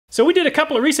So we did a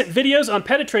couple of recent videos on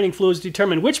penetrating fluids to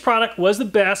determine which product was the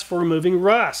best for removing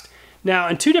rust. Now,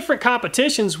 in two different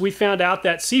competitions, we found out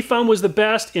that Seafoam was the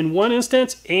best in one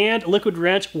instance and Liquid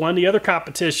Wrench won the other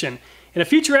competition. In a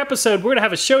future episode, we're going to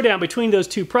have a showdown between those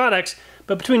two products,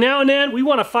 but between now and then, we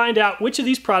want to find out which of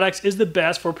these products is the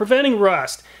best for preventing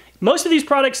rust. Most of these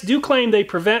products do claim they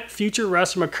prevent future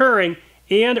rust from occurring,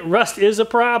 and rust is a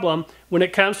problem when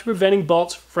it comes to preventing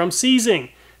bolts from seizing.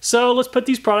 So let's put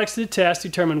these products to the test to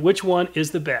determine which one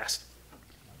is the best.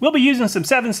 We'll be using some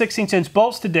 7/16"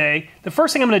 bolts today. The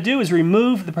first thing I'm going to do is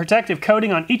remove the protective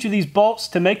coating on each of these bolts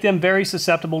to make them very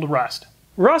susceptible to rust.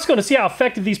 We're also going to see how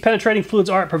effective these penetrating fluids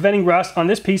are at preventing rust on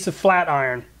this piece of flat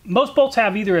iron. Most bolts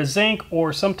have either a zinc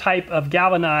or some type of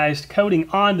galvanized coating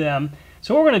on them.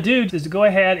 So what we're going to do is to go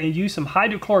ahead and use some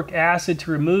hydrochloric acid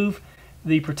to remove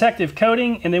the protective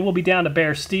coating, and then we'll be down to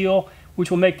bare steel, which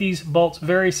will make these bolts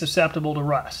very susceptible to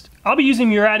rust. I'll be using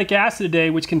muriatic acid today,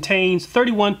 which contains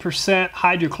 31%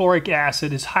 hydrochloric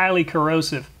acid. It's highly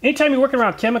corrosive. Anytime you're working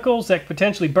around chemicals that could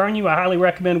potentially burn you, I highly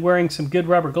recommend wearing some good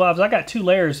rubber gloves. I got 2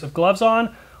 layers of gloves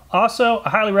on. Also, I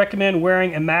highly recommend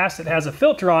wearing a mask that has a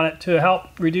filter on it to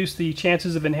help reduce the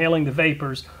chances of inhaling the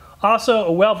vapors. Also,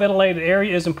 a well-ventilated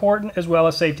area is important, as well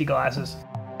as safety glasses.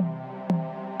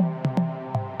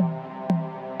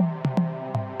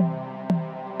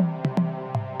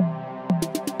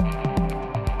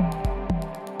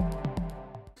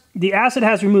 The acid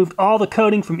has removed all the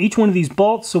coating from each one of these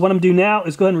bolts, so what I'm going to do now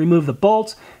is go ahead and remove the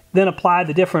bolts, then apply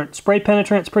the different spray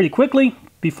penetrants pretty quickly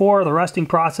before the rusting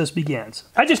process begins.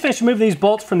 I just finished removing these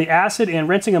bolts from the acid and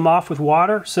rinsing them off with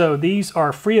water, so these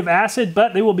are free of acid,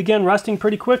 but they will begin rusting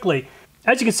pretty quickly.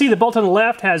 As you can see, the bolt on the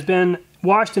left has been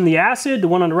washed in the acid, the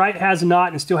one on the right has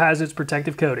not and still has its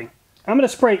protective coating. I'm going to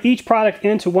spray each product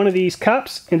into one of these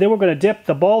cups, and then we're going to dip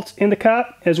the bolts in the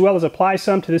cup, as well as apply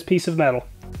some to this piece of metal.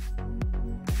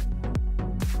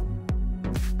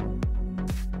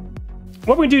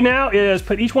 What we do now is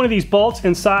put each one of these bolts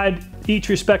inside each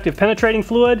respective penetrating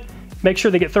fluid, make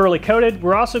sure they get thoroughly coated.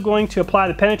 We're also going to apply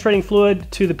the penetrating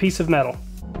fluid to the piece of metal.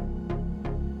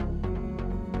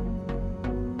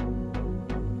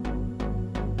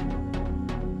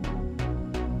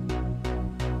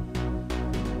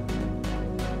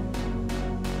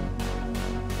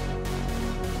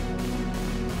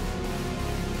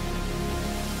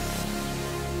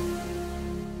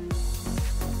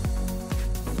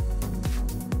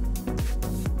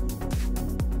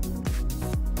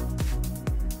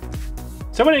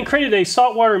 So I went and created a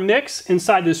saltwater mix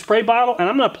inside this spray bottle, and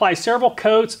I'm going to apply several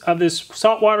coats of this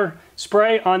saltwater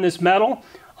spray on this metal.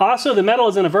 Also, the metal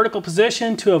is in a vertical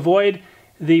position to avoid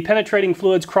the penetrating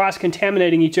fluids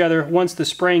cross-contaminating each other once the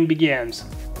spraying begins.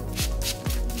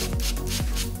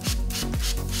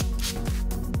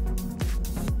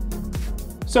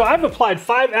 So I've applied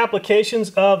 5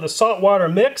 applications of the saltwater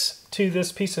mix to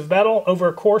this piece of metal over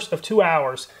a course of 2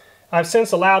 hours. I've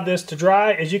since allowed this to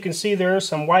dry. As you can see, there are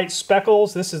some white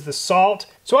speckles. This is the salt.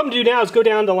 So what I'm going to do now is go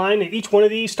down the line at each one of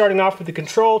these, starting off with the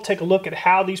control, take a look at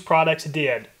how these products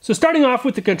did. So starting off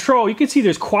with the control, you can see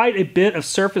there's quite a bit of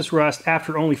surface rust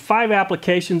after only 5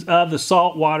 applications of the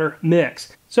salt water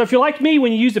mix. So if you're like me,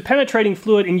 when you use the penetrating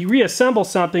fluid and you reassemble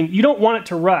something, you don't want it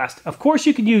to rust. Of course,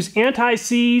 you can use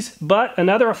anti-seize, but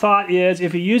another thought is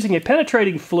if you're using a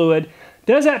penetrating fluid,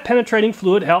 does that penetrating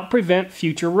fluid help prevent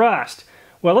future rust?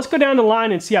 Well, let's go down the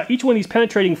line and see how each one of these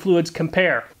penetrating fluids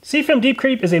compare. Seafoam Deep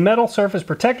Creep is a metal surface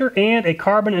protector and a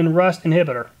carbon and rust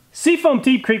inhibitor. Seafoam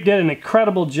Deep Creep did an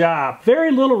incredible job.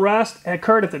 Very little rust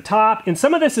occurred at the top, and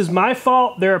some of this is my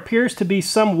fault. There appears to be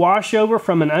some washover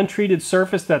from an untreated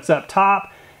surface that's up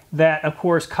top that, of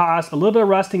course, caused a little bit of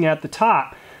rusting at the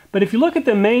top. But if you look at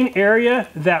the main area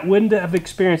that wouldn't have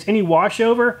experienced any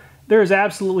washover, there is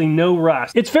absolutely no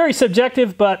rust. It's very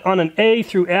subjective, but on an A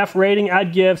through F rating,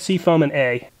 I'd give Seafoam an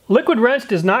A. Liquid Wrench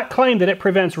does not claim that it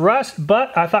prevents rust,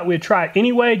 but I thought we'd try it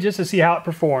anyway just to see how it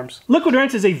performs. Liquid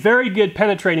Wrench is a very good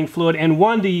penetrating fluid and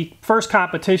won the first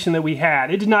competition that we had.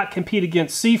 It did not compete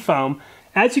against Seafoam.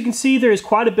 As you can see, there is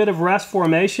quite a bit of rust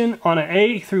formation. On an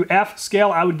A through F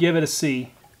scale, I would give it a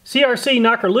C. CRC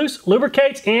Knock'er Loose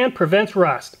lubricates and prevents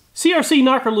rust. CRC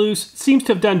Knock'er Loose seems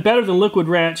to have done better than Liquid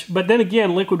Wrench, but then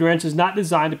again, Liquid Wrench is not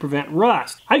designed to prevent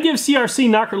rust. I'd give CRC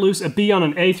Knock'er Loose a B on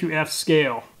an A through F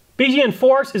scale. BGN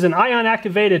Force is an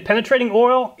ion-activated penetrating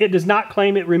oil. It does not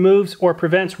claim it removes or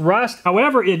prevents rust.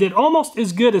 However, it did almost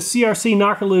as good as CRC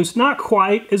Knock'er Loose, not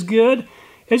quite as good.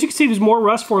 As you can see, there's more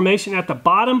rust formation at the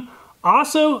bottom.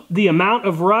 Also, the amount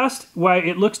of rust, while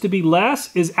it looks to be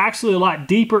less, is actually a lot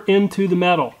deeper into the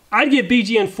metal. I'd give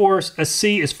BGN Force a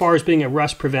C as far as being a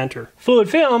rust preventer. Fluid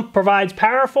film provides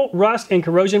powerful rust and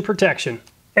corrosion protection.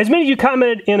 As many of you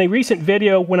commented in a recent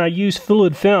video when I used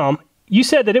fluid film, you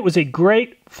said that it was a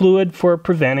great fluid for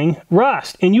preventing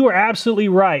rust, and you are absolutely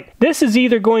right. This is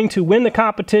either going to win the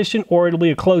competition or it'll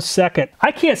be a close second.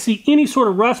 I can't see any sort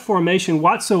of rust formation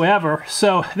whatsoever,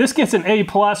 so this gets an A+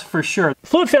 for sure.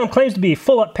 Fluid film claims to be a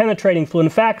full-up penetrating fluid. In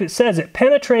fact, it says it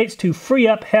penetrates to free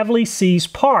up heavily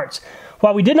seized parts.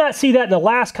 While we did not see that in the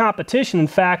last competition, in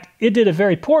fact, it did a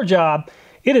very poor job.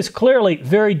 It is clearly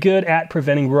very good at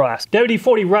preventing rust.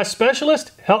 WD-40 Rust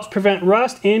Specialist helps prevent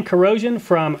rust and corrosion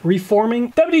from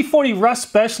reforming. WD-40 Rust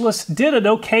Specialist did an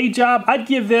okay job. I'd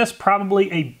give this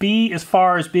probably a B as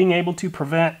far as being able to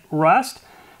prevent rust.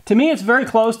 To me, it's very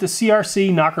close to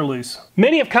CRC Knock'er Loose.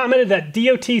 Many have commented that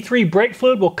DOT3 brake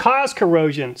fluid will cause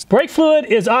corrosion. Brake fluid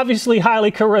is obviously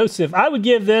highly corrosive. I would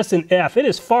give this an F. It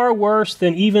is far worse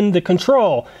than even the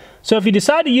control. So if you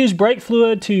decide to use brake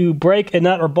fluid to break a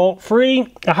nut or bolt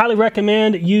free, I highly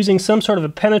recommend using some sort of a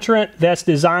penetrant that's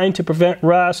designed to prevent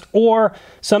rust or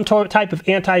some type of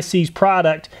anti-seize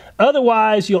product.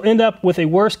 Otherwise, you'll end up with a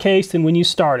worse case than when you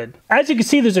started. As you can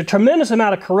see, there's a tremendous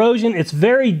amount of corrosion. It's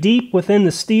very deep within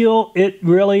the steel. It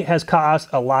really has caused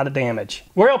a lot of damage.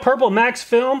 Royal Purple Max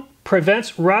Film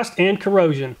prevents rust and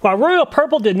corrosion. While Royal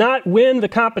Purple did not win the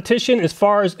competition as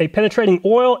far as a penetrating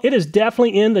oil, it is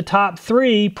definitely in the top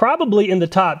 3, probably in the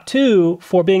top 2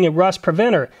 for being a rust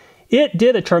preventer. It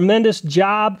did a tremendous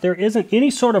job. There isn't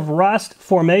any sort of rust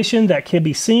formation that can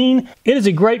be seen. It is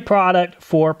a great product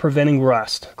for preventing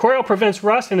rust. Kroil prevents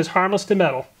rust and is harmless to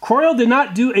metal. Kroil did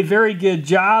not do a very good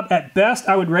job. At best,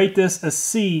 I would rate this a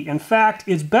C. In fact,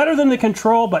 it's better than the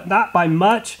control, but not by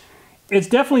much. It's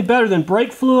definitely better than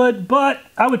brake fluid, but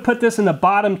I would put this in the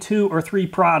bottom 2 or 3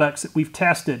 products that we've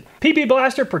tested. PB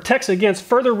Blaster protects against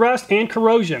further rust and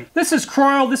corrosion. This is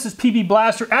Kroil, this is PB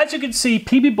Blaster. As you can see,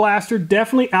 PB Blaster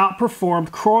definitely outperformed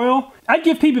Kroil. I'd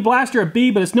give PB Blaster a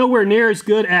B, but it's nowhere near as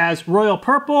good as Royal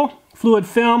Purple, Fluid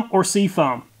Film, or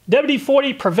Seafoam.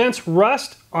 WD-40 prevents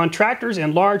rust on tractors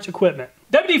and large equipment.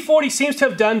 WD-40 seems to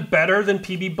have done better than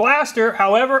PB Blaster,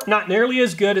 however, not nearly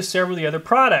as good as several of the other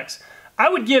products. I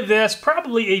would give this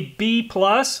probably a B+,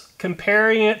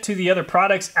 comparing it to the other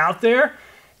products out there.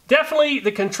 Definitely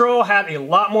the control had a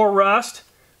lot more rust.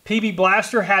 PB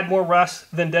Blaster had more rust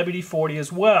than WD-40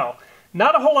 as well.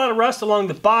 Not a whole lot of rust along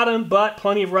the bottom, but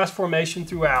plenty of rust formation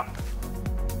throughout.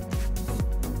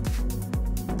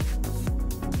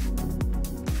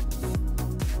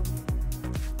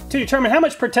 To determine how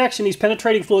much protection these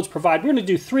penetrating fluids provide, we're going to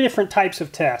do 3 different types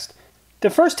of tests. The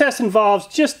first test involves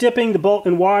just dipping the bolt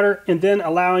in water and then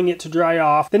allowing it to dry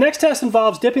off. The next test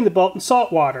involves dipping the bolt in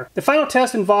salt water. The final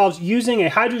test involves using a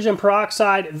hydrogen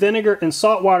peroxide, vinegar, and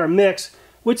salt water mix,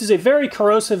 which is a very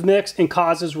corrosive mix and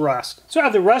causes rust. So I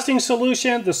have the rusting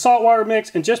solution, the salt water mix,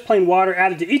 and just plain water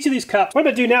added to each of these cups. What I'm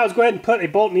going to do now is go ahead and put a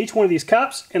bolt in each one of these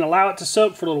cups and allow it to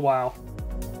soak for a little while.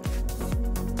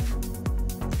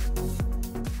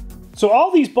 So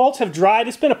all these bolts have dried.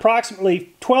 It's been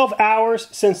approximately 12 hours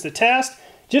since the test.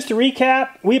 Just to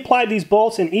recap, we applied these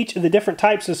bolts in each of the different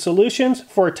types of solutions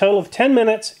for a total of 10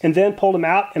 minutes and then pulled them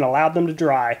out and allowed them to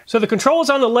dry. So the control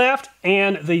is on the left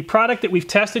and the product that we've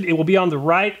tested, it will be on the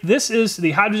right. This is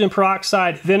the hydrogen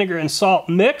peroxide, vinegar, and salt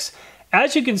mix.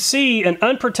 As you can see, an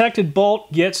unprotected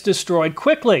bolt gets destroyed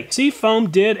quickly. Seafoam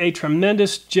did a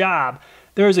tremendous job.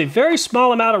 There is a very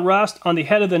small amount of rust on the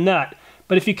head of the nut.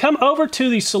 But if you come over to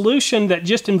the solution that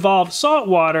just involved salt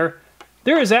water,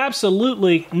 there is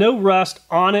absolutely no rust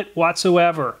on it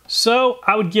whatsoever. So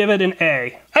I would give it an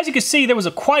A. As you can see, there was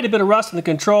quite a bit of rust in the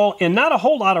control and not a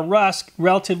whole lot of rust,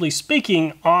 relatively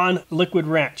speaking, on liquid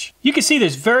wrench. You can see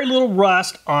there's very little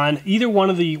rust on either one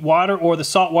of the water or the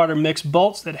salt water mix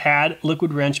bolts that had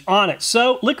liquid wrench on it.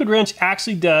 So liquid wrench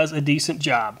actually does a decent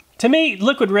job. To me,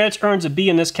 liquid wrench earns a B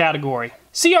in this category.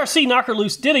 CRC Knock'er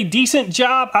Loose did a decent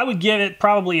job. I would give it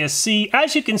probably a C.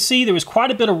 As you can see, there was quite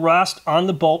a bit of rust on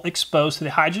the bolt exposed to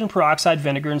the hydrogen peroxide,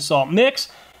 vinegar, and salt mix,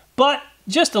 but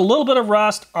just a little bit of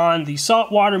rust on the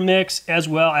salt water mix as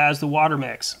well as the water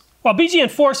mix. While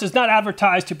BGN Force is not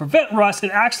advertised to prevent rust,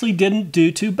 it actually didn't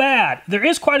do too bad. There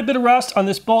is quite a bit of rust on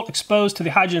this bolt exposed to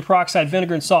the hydrogen peroxide,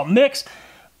 vinegar, and salt mix,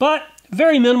 but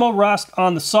very minimal rust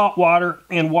on the salt water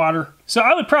and water. So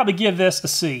I would probably give this a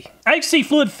C. As you can see,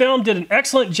 Fluid Film did an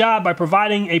excellent job by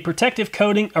providing a protective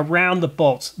coating around the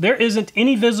bolts. There isn't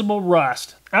any visible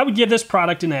rust. I would give this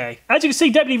product an A. As you can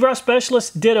see, WD Rust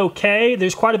Specialist did okay.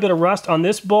 There's quite a bit of rust on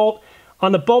this bolt.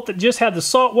 On the bolt that just had the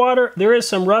salt water, there is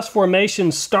some rust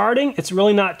formation starting. It's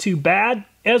really not too bad.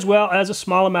 as well as a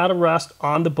small amount of rust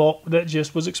on the bolt that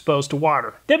just was exposed to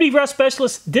water. Deputy Rust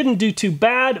Specialist didn't do too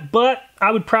bad, but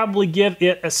I would probably give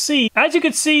it a C. As you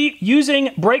can see,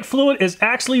 using brake fluid is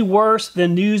actually worse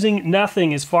than using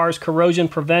nothing as far as corrosion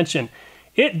prevention.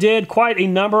 It did quite a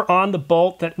number on the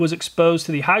bolt that was exposed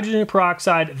to the hydrogen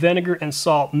peroxide, vinegar, and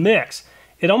salt mix.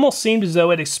 It almost seemed as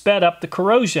though it had sped up the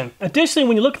corrosion. Additionally,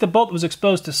 when you look at the bolt that was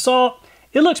exposed to salt,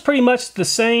 it looks pretty much the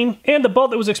same, and the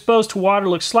bolt that was exposed to water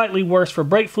looks slightly worse for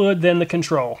brake fluid than the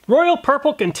control. Royal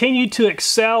Purple continued to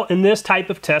excel in this type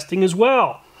of testing as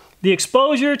well. The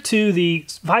exposure to the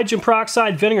hydrogen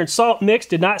peroxide, vinegar, and salt mix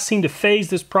did not seem to phase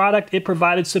this product. It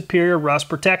provided superior rust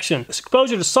protection.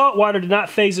 Exposure to salt water did not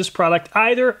phase this product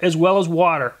either, as well as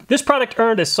water. This product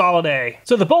earned a solid A.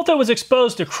 So the bolt that was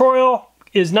exposed to AeroKroil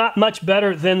is not much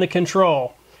better than the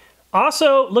control.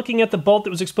 Also, looking at the bolt that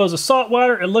was exposed to salt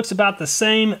water, it looks about the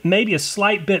same, maybe a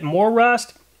slight bit more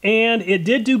rust, and it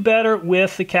did do better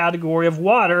with the category of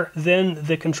water than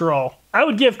the control. I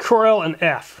would give AeroKroil an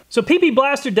F. So PP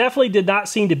Blaster definitely did not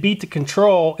seem to beat the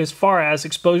control as far as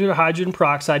exposure to hydrogen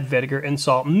peroxide, vinegar, and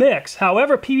salt mix.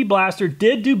 However, PP Blaster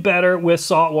did do better with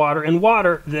salt water and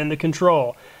water than the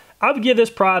control. I would give this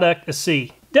product a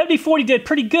C. WD-40 did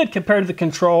pretty good compared to the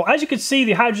control. As you can see,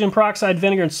 the hydrogen peroxide,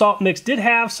 vinegar, and salt mix did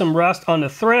have some rust on the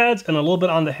threads and a little bit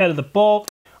on the head of the bolt.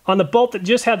 On the bolt that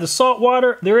just had the salt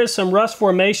water, there is some rust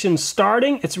formation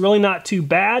starting. It's really not too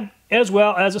bad, as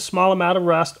well as a small amount of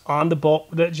rust on the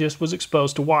bolt that just was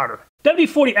exposed to water.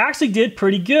 WD-40 actually did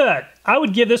pretty good. I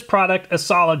would give this product a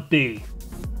solid B.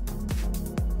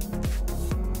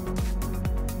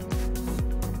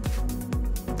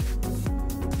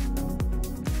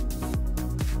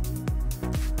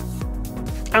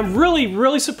 I'm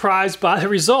really surprised by the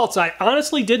results. I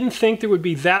honestly didn't think there would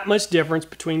be that much difference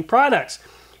between products.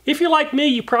 If you're like me,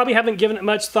 you probably haven't given it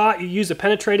much thought. You use a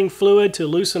penetrating fluid to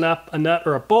loosen up a nut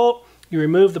or a bolt. You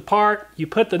remove the part, you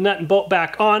put the nut and bolt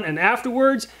back on, and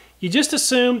afterwards, you just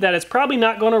assume that it's probably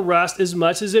not going to rust as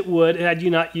much as it would had you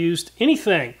not used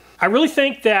anything. I really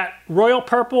think that Royal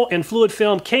Purple and Fluid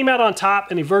Film came out on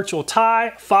top in a virtual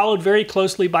tie, followed very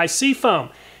closely by Seafoam.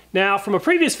 Now, from a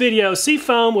previous video,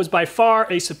 Seafoam was by far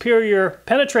a superior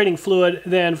penetrating fluid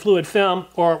than Fluid Film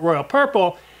or Royal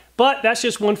Purple, but that's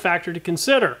just one factor to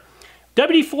consider.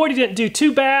 WD-40 didn't do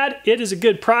too bad. It is a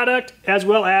good product, as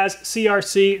well as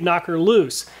CRC Knock'er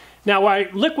Loose. Now, while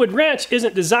Liquid Wrench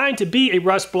isn't designed to be a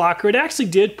rust blocker, it actually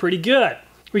did pretty good.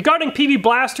 Regarding PP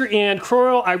Blaster and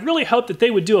AeroKroil, I really hope that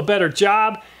they would do a better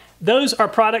job. Those are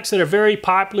products that are very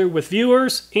popular with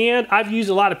viewers, and I've used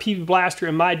a lot of PP Blaster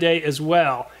in my day as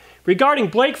well. Regarding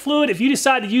brake fluid, if you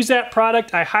decide to use that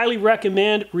product, I highly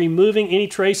recommend removing any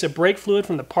trace of brake fluid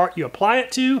from the part you apply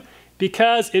it to,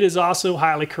 because it is also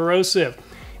highly corrosive.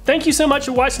 Thank you so much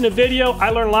for watching the video. I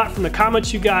learned a lot from the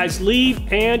comments you guys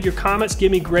leave, and your comments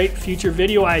give me great future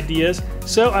video ideas,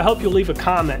 so I hope you'll leave a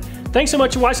comment. Thanks so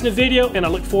much for watching the video, and I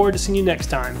look forward to seeing you next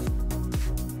time.